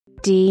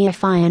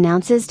DFI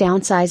announces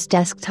downsized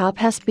desktop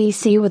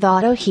SBC with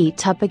auto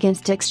heat up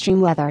against extreme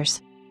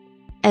weathers.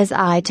 As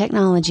AI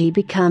technology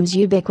becomes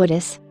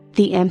ubiquitous,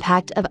 the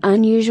impact of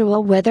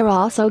unusual weather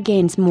also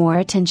gains more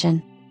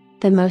attention.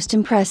 The most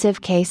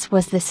impressive case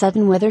was the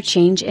sudden weather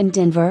change in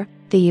Denver,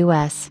 the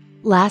U.S.,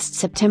 last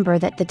September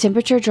that the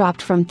temperature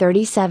dropped from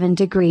 37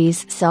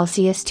 degrees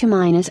Celsius to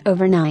minus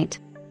overnight.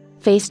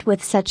 Faced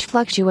with such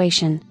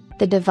fluctuation,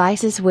 the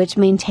devices which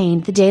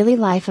maintained the daily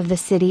life of the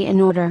city in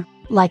order,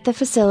 like the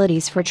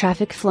facilities for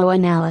traffic flow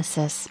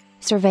analysis,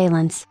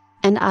 surveillance,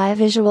 and eye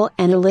visual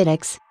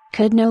analytics,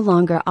 could no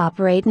longer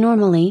operate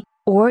normally,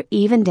 or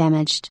even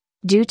damaged,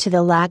 due to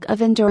the lack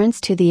of endurance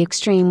to the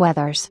extreme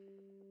weathers.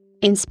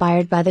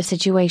 Inspired by the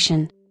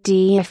situation,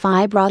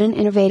 DFI brought an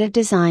innovative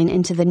design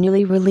into the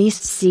newly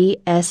released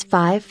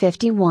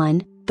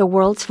CS551, the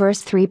world's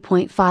first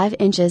 3.5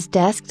 inches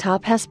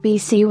desktop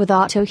SBC with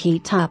auto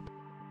heat up.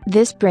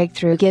 This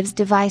breakthrough gives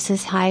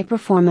devices high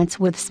performance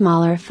with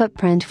smaller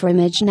footprint for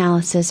image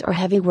analysis or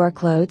heavy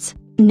workloads,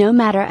 no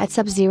matter at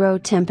sub-zero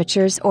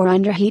temperatures or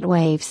under heat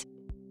waves.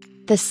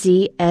 The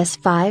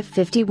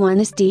CS551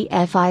 is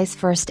DFI's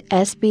first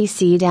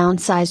SBC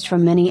downsized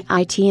from mini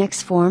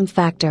ITX form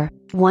factor,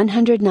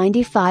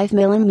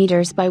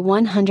 195mm by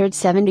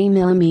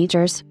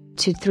 170mm,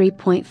 to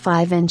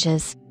 3.5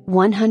 inches,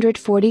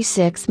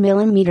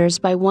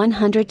 146mm by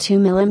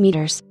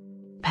 102mm.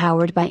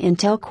 Powered by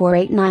Intel Core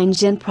i9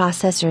 Gen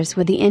processors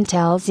with the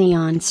Intel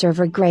Xeon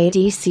server-grade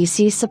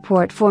ECC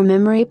support for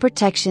memory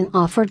protection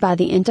offered by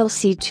the Intel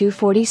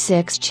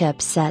C246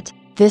 chipset,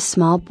 this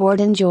small board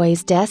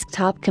enjoys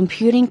desktop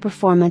computing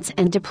performance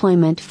and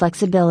deployment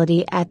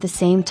flexibility at the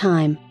same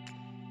time.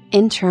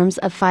 In terms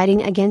of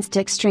fighting against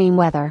extreme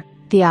weather,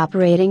 the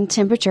operating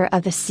temperature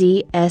of the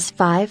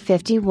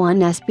CS551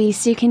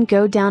 SBC can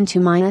go down to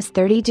minus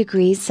 30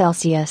 degrees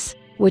Celsius,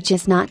 which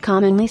is not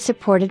commonly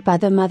supported by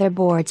the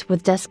motherboards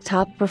with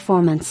desktop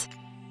performance.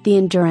 The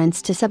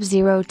endurance to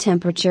sub-zero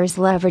temperatures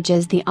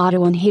leverages the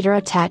auto-on heater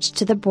attached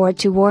to the board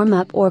to warm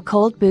up or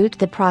cold boot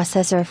the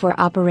processor for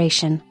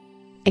operation.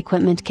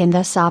 Equipment can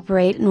thus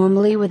operate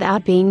normally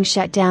without being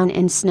shut down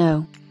in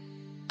snow.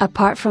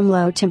 Apart from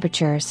low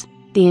temperatures,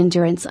 the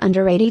endurance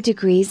under 80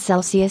 degrees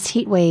Celsius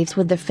heat waves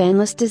with the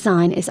fanless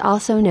design is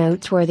also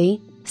noteworthy,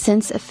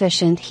 since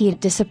efficient heat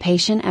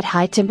dissipation at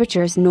high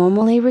temperatures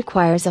normally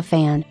requires a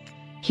fan.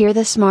 Here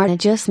the smart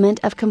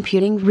adjustment of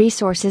computing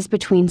resources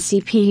between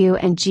CPU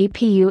and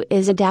GPU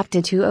is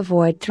adapted to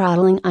avoid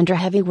throttling under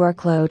heavy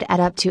workload at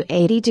up to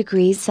 80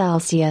 degrees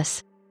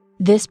Celsius.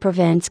 This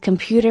prevents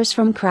computers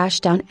from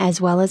crashdown as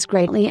well as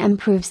greatly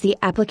improves the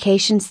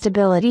application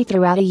stability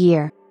throughout a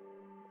year.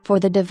 For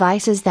the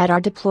devices that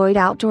are deployed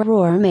outdoor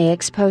or may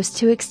exposed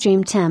to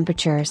extreme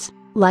temperatures,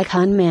 like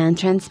unmanned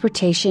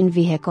transportation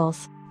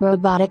vehicles,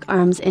 robotic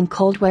arms in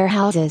cold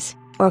warehouses,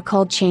 or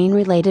cold chain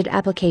related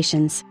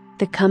applications,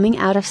 the coming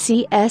out of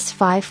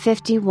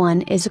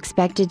CS551 is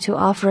expected to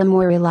offer a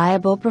more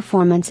reliable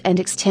performance and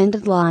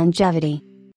extended longevity.